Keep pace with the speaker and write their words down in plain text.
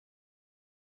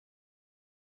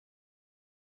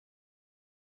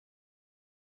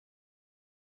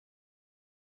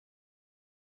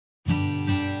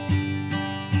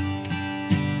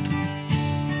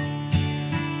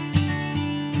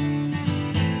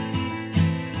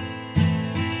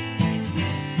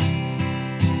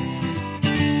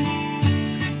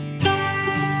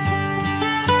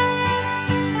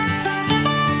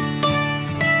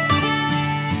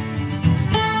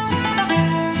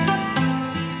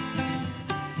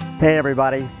Hey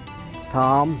everybody, it's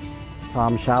Tom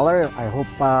Schaller. I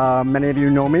hope many of you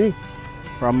know me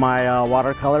from my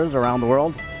watercolors around the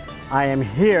world. I am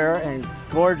here in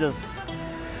gorgeous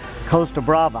Costa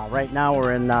Brava. Right now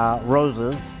we're in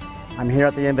Roses. I'm here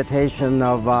at the invitation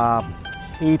of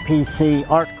EPC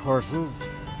art courses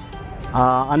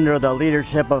under the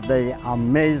leadership of the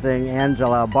amazing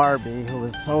Angela Barbie, who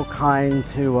was so kind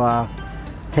to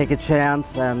take a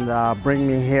chance and bring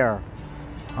me here.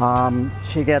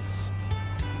 She gets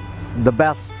the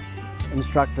best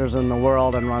instructors in the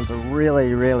world and runs a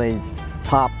really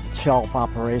top shelf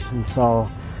operation,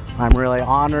 so I'm really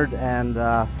honored and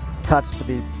touched to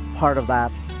be part of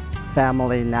that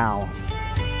family now.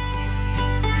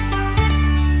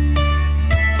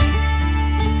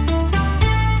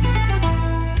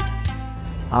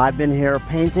 I've been here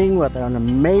painting with an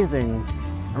amazing,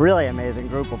 really amazing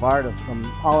group of artists from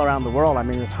all around the world. I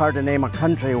mean, it's hard to name a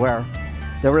country where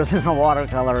there isn't a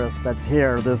watercolorist that's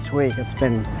here this week. It's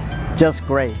been just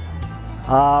great.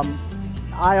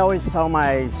 I always tell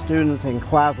my students in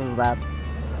classes that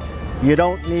you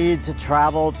don't need to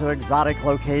travel to exotic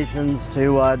locations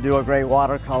to do a great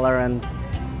watercolor, and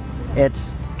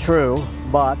it's true,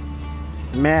 but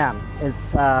man,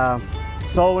 it's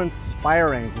so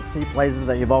inspiring to see places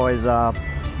that you've always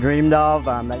dreamed of,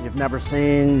 that you've never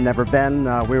seen, never been.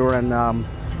 We were in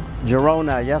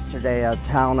Girona yesterday, a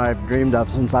town I've dreamed of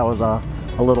since I was a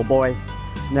little boy.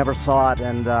 Never saw it,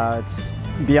 and it's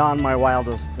beyond my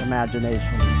wildest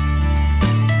imagination.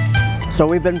 So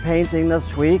we've been painting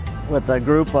this week with a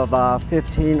group of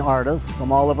 15 artists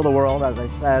from all over the world, as I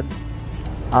said.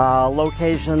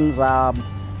 Locations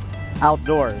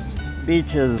outdoors,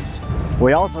 beaches.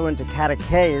 We also went to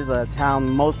Cadaqués, a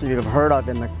town most of you have heard of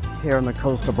here in the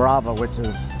Costa Brava, which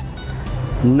is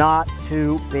not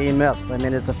to be missed. I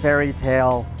mean, it's a fairy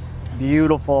tale,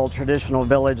 beautiful traditional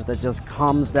village that just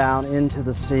comes down into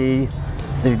the sea.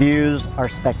 The views are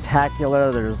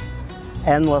spectacular. There's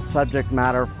endless subject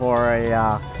matter for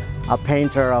a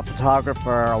painter, a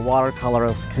photographer, a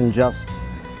watercolorist can just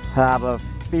have a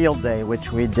field day,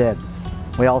 which we did.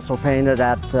 We also painted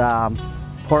at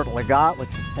Port Legat, which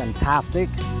is fantastic.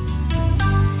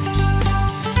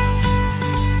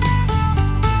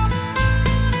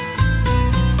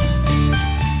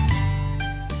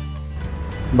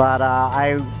 But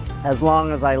as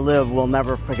long as I live, will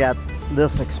never forget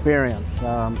this experience.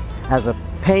 As a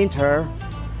painter,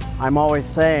 I'm always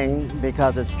saying,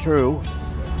 because it's true,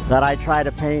 that I try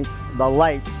to paint the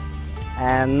light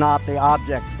and not the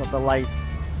objects that the light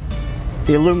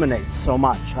illuminates so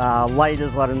much. Light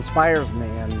is what inspires me,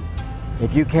 and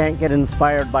if you can't get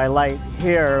inspired by light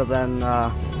here, then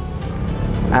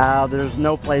there's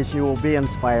no place you will be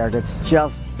inspired. It's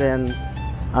just been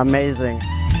amazing.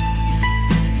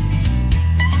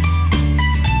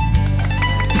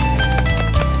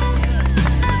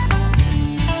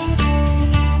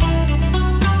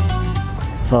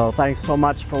 So thanks so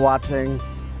much for watching.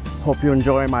 Hope you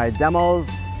enjoy my demos,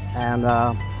 and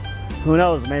who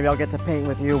knows, maybe I'll get to paint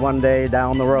with you one day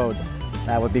down the road.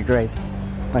 That would be great.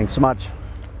 Thanks so much.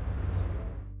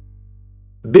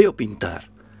 Veopintar,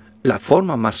 la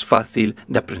forma más fácil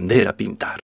de aprender a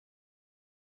pintar.